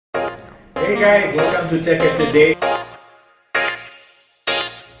Hey guys, welcome to Tech It Today.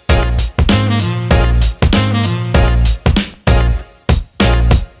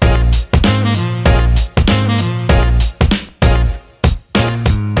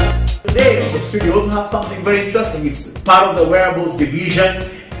 Today on the studio we also have something very interesting. It's part of the wearables division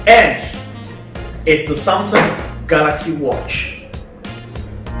and it's the Samsung Galaxy Watch.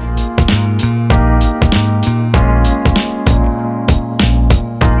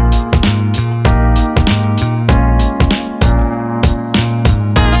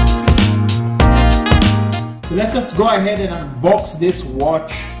 So let's just go ahead and unbox this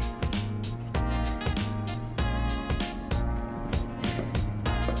watch.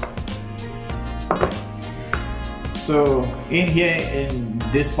 So in here, in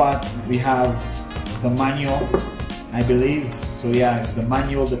this part, we have the manual, I believe. So yeah, it's the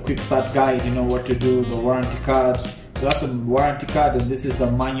manual, the quick start guide, you know what to do, the warranty card. So that's the warranty card, and this is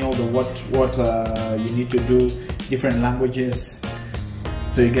the manual, the what you need to do, different languages.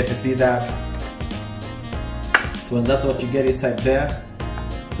 So you get to see that. So that's what you get inside there.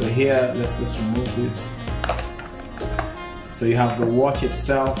 So here, let's just remove this. So you have the watch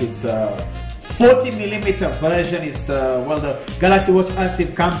itself. It's a 40mm version. It's well, the Galaxy Watch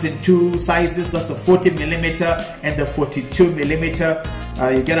Active comes in two sizes. That's the 40mm and the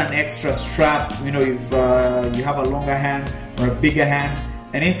 42mm. You get an extra strap. You know, if you have a longer hand or a bigger hand.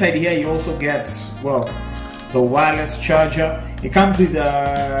 And inside here, you also get, well, the wireless charger. It comes with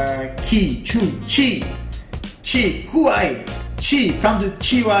a Qi comes with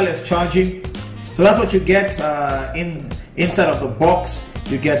Qi wireless charging. So that's what you get inside of the box.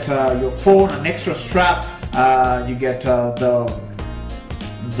 You get your phone, an extra strap. You get the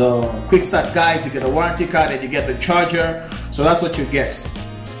quick start guide. You get the warranty card, and you get the charger. So that's what you get.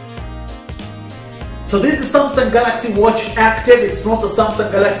 So this is the Samsung Galaxy Watch Active. It's not the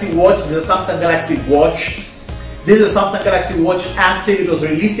Samsung Galaxy Watch. This is the Samsung Galaxy Watch. This is the Samsung Galaxy Watch Active. It was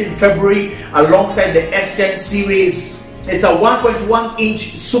released in February alongside the S10 series. It's a 1.1-inch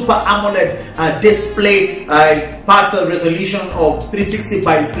Super AMOLED display, parts a resolution of 360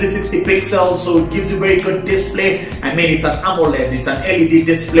 by 360 pixels, so it gives you very good display. I mean, it's an AMOLED, it's an LED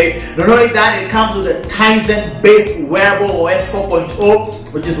display. Not only that, it comes with a Tizen-based wearable OS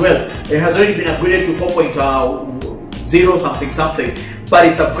 4.0, which is, well, it has already been upgraded to 4.0 something, but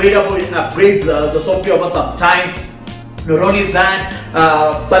it's upgradable. It upgrades the software over some time. Not only that,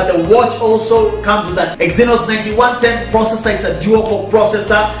 but the watch also comes with an Exynos 9110 processor. It's a dual-core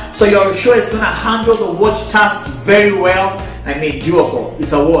processor, so you're sure it's going to handle the watch tasks very well. I mean, dual-core,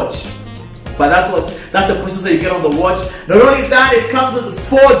 it's a watch, but that's the processor you get on the watch. Not only that, it comes with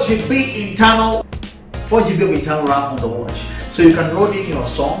 4 GB of internal RAM on the watch, so you can load in your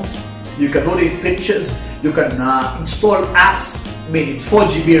songs, you can load in pictures, you can install apps. I mean, it's 4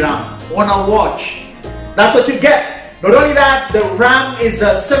 GB RAM on a watch. That's what you get. Not only that, the RAM is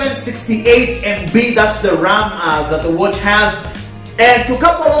 768 MB. That's the RAM that the watch has. And to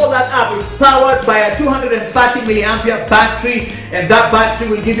couple all that up, it's powered by a 230 milliampere battery, and that battery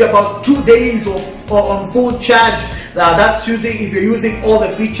will give you about 2 days on full charge. That's if you're using all the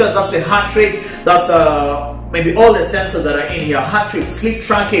features. That's the heart rate. That's maybe all the sensors that are in here. Heart rate, sleep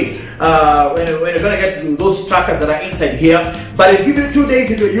tracking. When you're gonna get to those trackers that are inside here, but it'll give you 2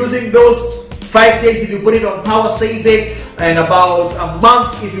 days if you're using those. 5 days if you put it on power saving, and about a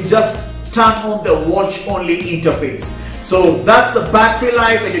month if you just turn on the watch only interface. So that's the battery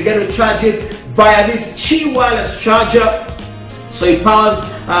life, and you get to charge it via this Qi wireless charger. So it powers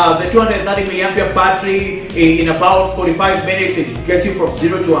the 230 milliampere battery in about 45 minutes. It gets you from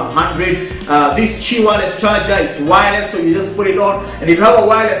 0 to 100. This Qi wireless charger, it's wireless, so you just put it on, and if you have a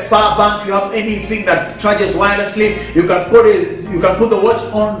wireless power bank, you have anything that charges wirelessly, you can put the watch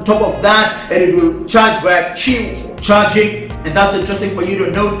on top of that, and it will charge via Qi charging. And that's interesting for you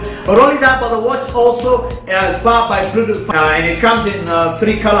to note. Not only that, but the watch also is powered by Bluetooth, and it comes in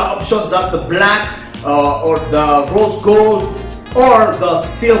 3 color options. That's the black, or the rose gold, or the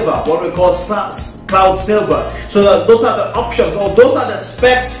silver, what we call cloud silver. So those are the options, or those are the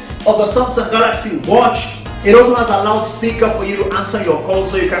specs of the Samsung Galaxy Watch. It also has a loudspeaker for you to answer your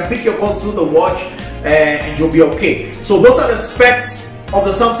calls, so you can pick your calls through the watch and you'll be okay. So those are the specs of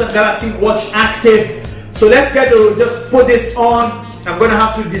the Samsung Galaxy Watch Active. So let's get to just put this on. I'm going to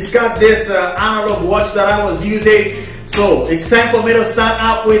have to discard this analog watch that I was using. So it's time for me to start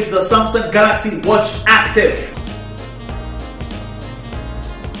out with the Samsung Galaxy Watch Active.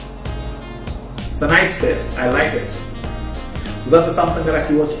 It's a nice fit, I like it. So that's the Samsung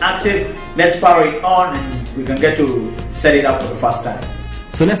Galaxy Watch Active. Let's power it on and we can get to set it up for the first time.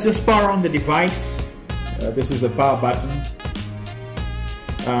 So let's just power on the device. This is the power button.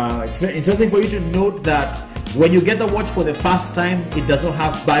 It's interesting for you to note that when you get the watch for the first time, it does not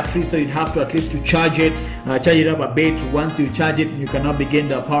have battery, so you'd have to at least to charge it up a bit. Once you charge it, you cannot begin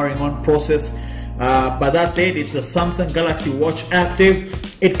the powering on process. But that's it. It's the Samsung Galaxy Watch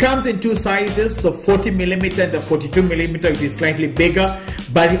Active. It comes in two sizes, the 40mm and the 42mm, which is slightly bigger.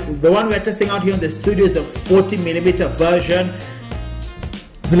 But the one we're testing out here in the studio is the 40mm version.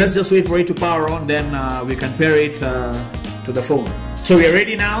 So let's just wait for it to power on, then we can pair it to the phone. So we're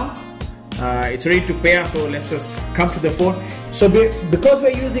ready now. It's ready to pair, so let's just come to the phone. So because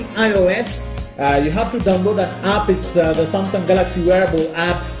we're using iOS, you have to download an app. It's the Samsung Galaxy Wearable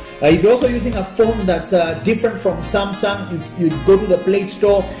app. If you're also using a phone that's different from Samsung, you go to the Play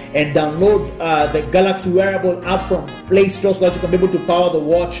Store and download the Galaxy Wearable app from Play Store so that you can be able to power the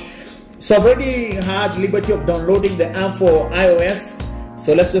watch. So I've already had liberty of downloading the app for iOS.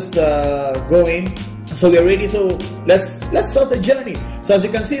 So let's just go in. So we're ready, so let's start the journey. So as you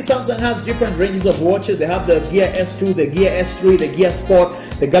can see, Samsung has different ranges of watches. They have the Gear S2, the Gear S3, the Gear Sport,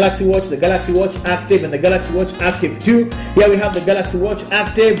 the Galaxy Watch, the Galaxy Watch Active, and the Galaxy Watch Active 2. Here we have the Galaxy Watch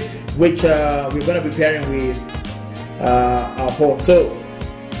Active, which we're going to be pairing with our phone. So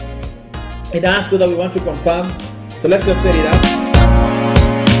it asks whether we want to confirm. So let's just set it up.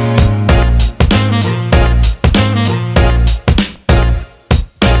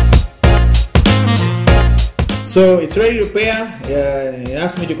 So it's ready to pair. It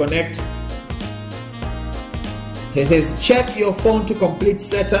asks me to connect. So it says check your phone to complete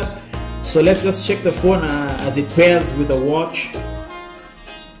setup. So let's just check the phone as it pairs with the watch.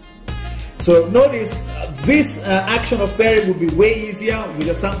 So notice this action of pairing would be way easier with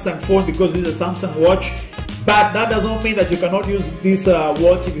a Samsung phone because this is a Samsung watch. But that does not mean that you cannot use this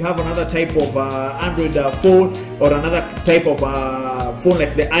watch if you have another type of Android phone or another type of phone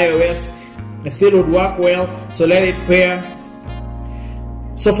like the iOS. It still would work well, so let it pair.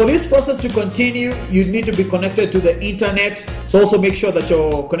 So for this process to continue, you need to be connected to the internet. So also make sure that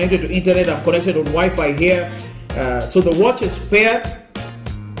you're connected to internet. I'm connected on Wi-Fi here. So the watch is paired.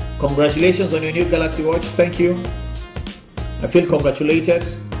 Congratulations on your new Galaxy Watch. Thank you. I feel congratulated.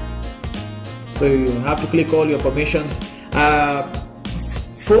 So you have to click all your permissions.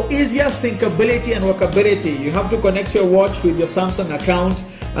 For easier syncability and workability, you have to connect your watch with your Samsung account.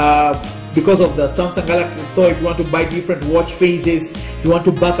 Because of the Samsung Galaxy Store, if you want to buy different watch faces, if you want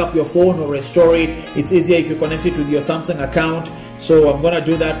to back up your phone or restore it, it's easier if you connect it to your Samsung account. So I'm gonna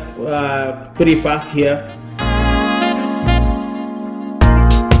do that pretty fast here.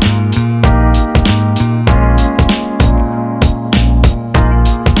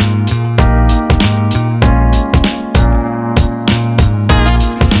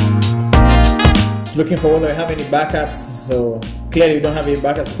 Looking for whether I have any backups. So clearly we don't have any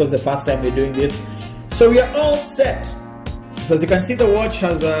backups because the first time we're doing this. So we are all set. So as you can see, the watch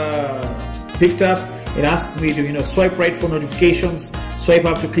has picked up. It asks me to swipe right for notifications, swipe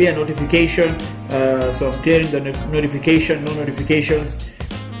up to clear notification. So I'm clearing the notification, no notifications.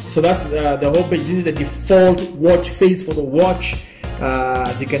 So that's the whole page. This is the default watch face for the watch,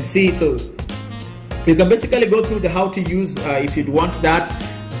 as you can see. So you can basically go through the how to use if you'd want that.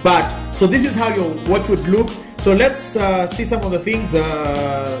 But so this is how your watch would look. So let's see some of the things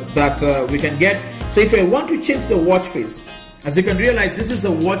that we can get. So if I want to change the watch face, as you can realize, this is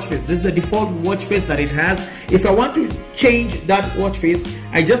the watch face. This is the default watch face that it has. If I want to change that watch face,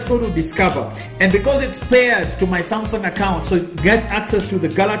 I just go to Discover. And because it's paired to my Samsung account, so it gets access to the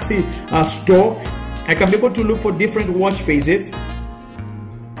Galaxy Store, I can be able to look for different watch faces.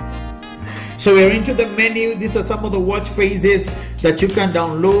 So we're into the menu. These are some of the watch faces that you can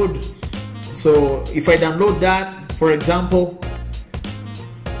download. So if I download that, for example,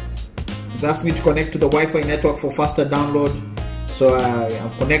 it's asked me to connect to the Wi-Fi network for faster download. So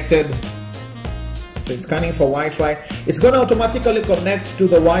I've connected. So it's scanning for Wi-Fi. It's going to automatically connect to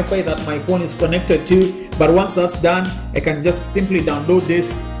the Wi-Fi that my phone is connected to. But once that's done, I can just simply download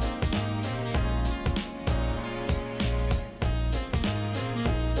this.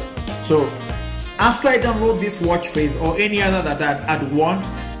 So after I download this watch face or any other that I'd want,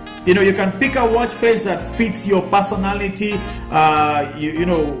 you can pick a watch face that fits your personality.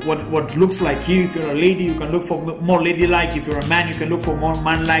 What looks like you. If you're a lady, you can look for more ladylike. If you're a man, you can look for more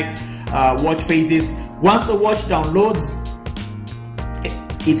man-like watch faces. Once the watch downloads,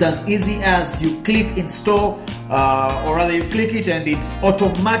 it's as easy as you click install, or rather you click it and it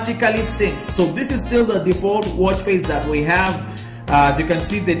automatically syncs. So this is still the default watch face that we have. As you can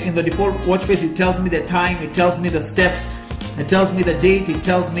see that in the default watch face, it tells me the time, it tells me the steps, it tells me the date, it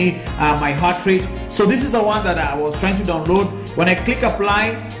tells me my heart rate. So this is the one that I was trying to download. When I click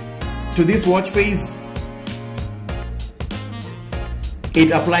apply to this watch face,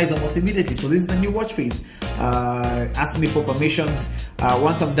 it applies almost immediately. So this is the new watch face. Ask me for permissions.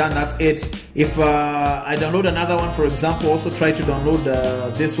 Once I'm done, that's it. If I download another one, for example, also try to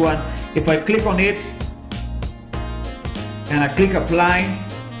download this one. If I click on it and I click apply,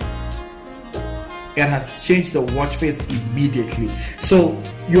 it has changed the watch face immediately. So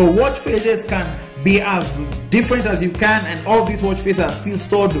your watch faces can be as different as you can, and all these watch faces are still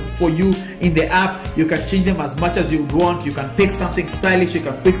stored for you in the app. You can change them as much as you want. You can pick something stylish, you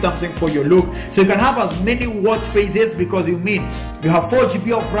can pick something for your look. So you can have as many watch faces, because you have 4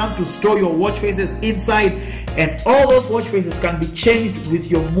 GB of RAM to store your watch faces inside, and all those watch faces can be changed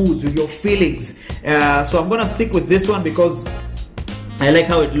with your moods, with your feelings. So I'm gonna stick with this one because I like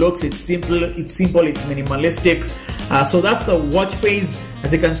how it looks. It's simple, it's minimalistic. So that's the watch face.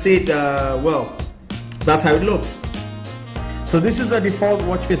 As you can see, well, that's how it looks. So this is the default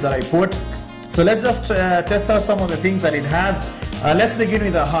watch face that I put. So let's just test out some of the things that it has. Let's begin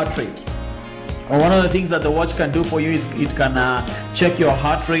with the heart rate. One of the things that the watch can do for you is it can check your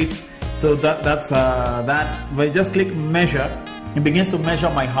heart rate. So that's that. If I just click measure, it begins to measure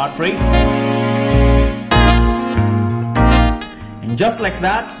my heart rate. And just like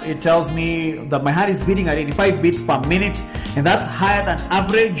that, it tells me that my heart is beating at 85 beats per minute, and that's higher than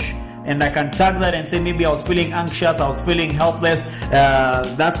average. And I can tag that and say maybe I was feeling anxious, I was feeling helpless.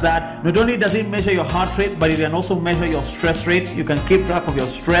 That's that. Not only does it measure your heart rate, but it can also measure your stress rate. You can keep track of your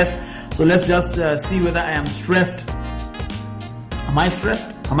stress. So let's just see whether I am stressed. Am I stressed?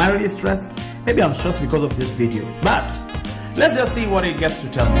 Am I really stressed? Maybe I'm stressed because of this video, but let's just see what it gets to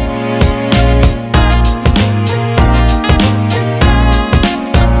tell me.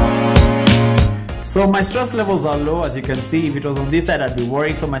 So my stress levels are low. As you can see, if it was on this side, I'd be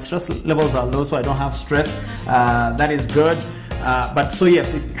worried. So my stress levels are low, so I don't have stress. That is good. But so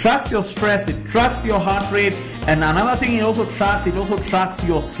yes, it tracks your stress, it tracks your heart rate, and another thing it also tracks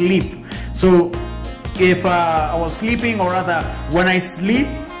your sleep. So if I was sleeping, or rather when I sleep,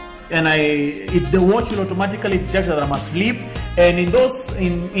 and the watch will automatically detect that I'm asleep, and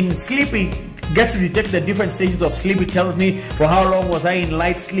in sleeping, gets to detect the different stages of sleep. It tells me for how long was I in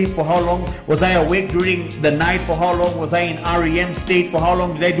light sleep, for how long was I awake during the night, for how long was I in REM state, for how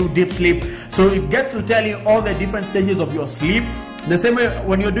long did I do deep sleep. So it gets to tell you all the different stages of your sleep. The same way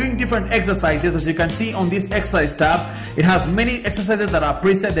when you're doing different exercises, as you can see on this exercise tab, it has many exercises that are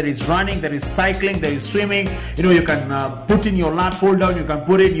preset. There is running, there is cycling, there is swimming. You know, you can put in your lat pull down, you can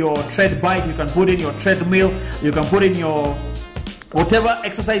put in your tread bike, you can put in your treadmill, you can put in your whatever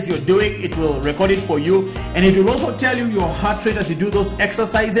exercise you're doing. It will record it for you, and it will also tell you your heart rate as you do those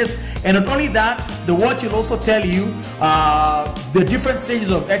exercises. And not only that, the watch will also tell you the different stages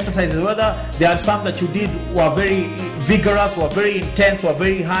of exercises, whether there are some that you did were very vigorous, were very intense, were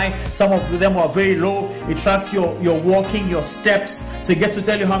very high, some of them were very low. It tracks your walking, your steps, so it gets to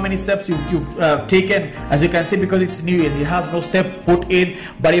tell you how many steps you've taken. As you can see, because it's new, it has no step put in.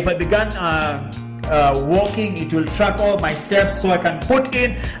 But if I began walking, it will track all my steps. So I can put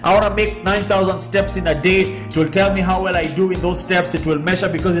in, I want to make 9,000 steps in a day. It will tell me how well I do in those steps. It will measure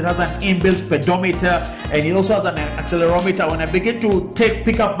because it has an inbuilt pedometer, and it also has an accelerometer. When I begin to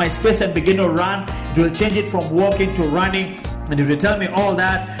pick up my space and begin to run, it will change it from walking to running, and it will tell me all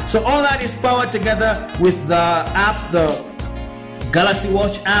that. So all that is powered together with the app, the Galaxy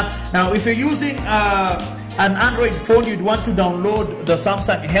Watch app. Now if you're using an Android phone, you'd want to download the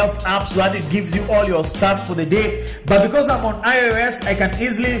Samsung Health app so that it gives you all your stats for the day. But because I'm on iOS, I can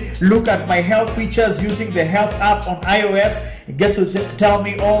easily look at my health features using the Health app on iOS. It gets to tell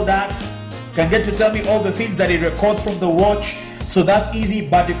me all that. Can get to tell me all the things that it records from the watch. So that's easy.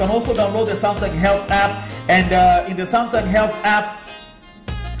 But you can also download the Samsung Health app, and in the Samsung Health app,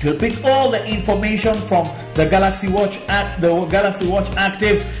 you'll pick all the information from the Galaxy Watch app, the Galaxy Watch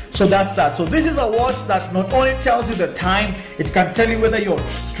Active. So that's that. So this is a watch that not only tells you the time, it can tell you whether you're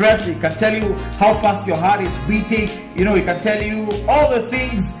stressed, it can tell you how fast your heart is beating, you know, it can tell you all the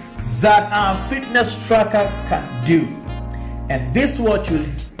things that a fitness tracker can do. And this watch will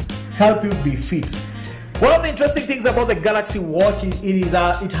help you be fit. One of the interesting things about the Galaxy Watch is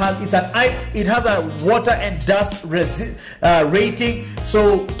it has a water and dust rating,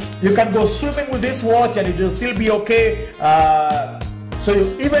 so you can go swimming with this watch and it will still be okay. So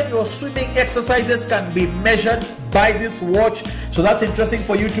even your swimming exercises can be measured by this watch. So that's interesting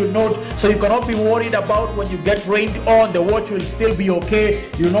for you to note. So you cannot be worried about when you get rained on, the watch will still be okay.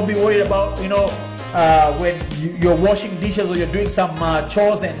 You will not be worried about, you know, when you're washing dishes or you're doing some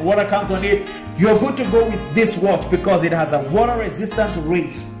chores and water comes on it. You're good to go with this watch because it has a water resistance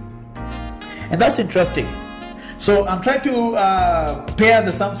rate, and that's interesting. So I'm trying to pair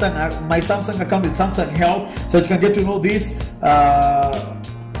the my Samsung account with Samsung Health, so you can get to know these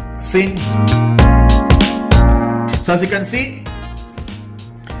things. So as you can see,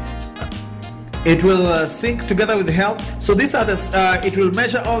 it will sync together with Health. So these are the it will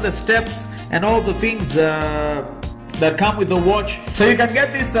measure all the steps and all the things that come with the watch. So you can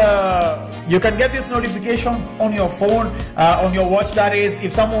get this notification on your phone, on your watch. That is,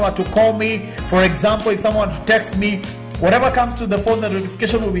 if someone were to call me, for example, if someone were to text me, whatever comes to the phone, the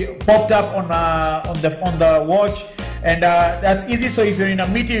notification will be popped up on the watch. And that's easy. So if you're in a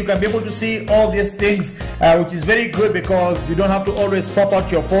meeting, you can be able to see all these things, which is very good because you don't have to always pop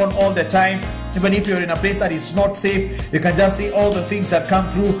out your phone all the time. Even if you're in a place that is not safe, you can just see all the things that come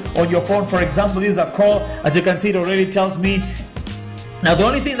through on your phone. For example, this is a call. As you can see, it already tells me. Now the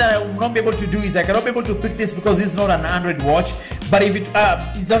only thing that I will not be able to do is I cannot be able to pick this because this is not an Android watch. But if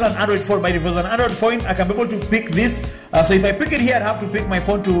it's not an Android phone, but if it was an Android phone, I can be able to pick this. So if I pick it here, I'd have to pick my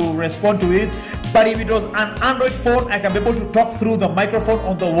phone to respond to this. But if it was an Android phone, I can be able to talk through the microphone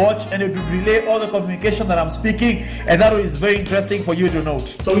on the watch, and it would relay all the communication that I'm speaking, and that is very interesting for you to note.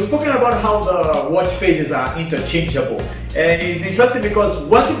 So we've spoken about how the watch faces are interchangeable, and it's interesting because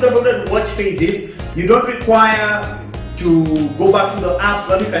once you've downloaded watch faces, you don't require to go back to the apps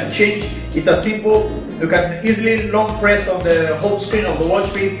that you can change. It's a simple, you can easily long press on the home screen of the watch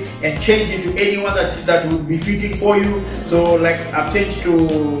face and change into anyone that would be fitting for you. So like I've changed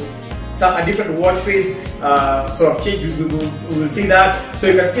to a different watch face, so I've changed, we will see that. So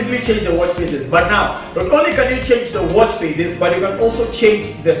you can easily change the watch faces. But now, not only can you change the watch faces, but you can also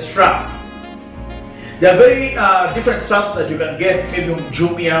change the straps. There are very different straps that you can get maybe on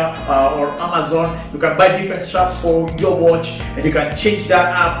Jumia or Amazon. You can buy different straps for your watch, and you can change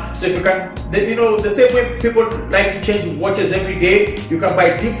that up. So if you can, the same way people like to change watches every day, you can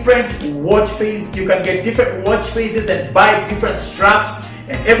buy different watch faces. You can get different watch faces and buy different straps.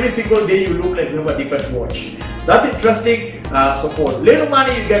 And every single day you look like you have a different watch. That's interesting. So for little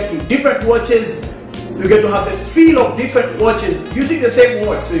money, you get to different watches. You get to have the feel of different watches using the same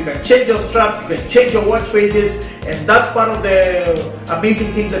watch. So you can change your straps, you can change your watch faces, and that's part of the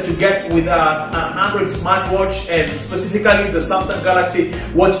amazing things that you get with an Android smartwatch, and specifically the Samsung Galaxy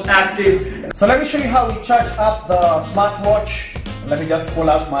Watch Active. So let me show you how we charge up the smartwatch. Let me just pull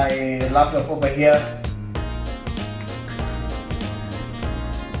out my laptop over here.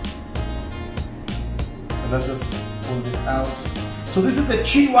 Let's just pull this out. So this is the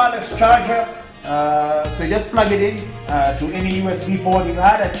Qi wireless charger. So you just plug it in to any USB port. If you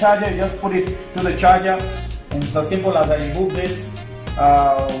had a charger, you just put it to the charger. And it's as simple as I remove this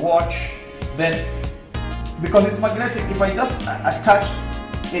watch. Then, because it's magnetic, if I just attach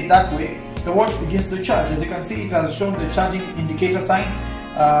it that way, the watch begins to charge. As you can see, it has shown the charging indicator sign.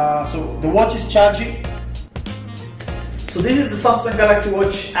 So the watch is charging. So this is the Samsung Galaxy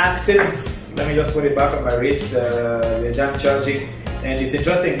Watch Active. Let me just put it back on my wrist. They're done charging, and it's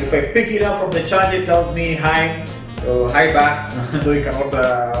interesting. If I pick it up from the charger, it tells me hi. So hi back, though you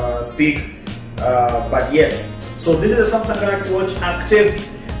cannot speak. But yes. So this is the Samsung Galaxy Watch Active.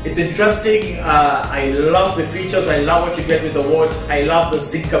 It's interesting. I love the features. I love what you get with the watch. I love the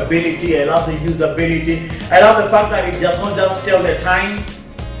syncability. I love the usability. I love the fact that it does not just tell the time.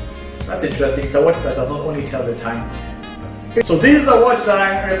 That's interesting. It's a watch that does not only tell the time. So this is a watch that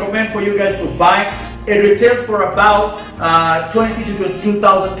I recommend for you guys to buy. It retails for about 20 to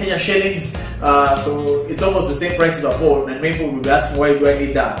 22,000 Kenya shillings. So it's almost the same price as a phone, and many people will be asking, why do I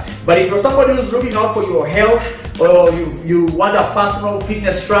need that? But if you're somebody who's looking out for your health, or you want a personal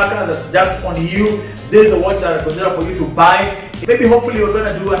fitness tracker that's just on you, this is a watch that I consider for you to buy. Maybe hopefully we're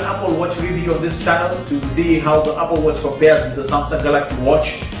going to do an Apple Watch review on this channel to see how the Apple Watch compares with the Samsung Galaxy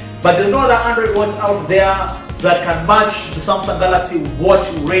Watch. But there's no other Android watch out there that can match the Samsung Galaxy Watch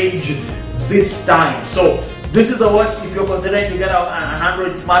range this time. So this is the watch if you're considering to get an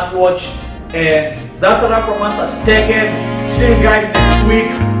Android smartwatch. And that's a wrap from us at TechEd. See you guys next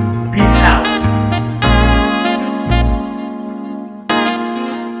week.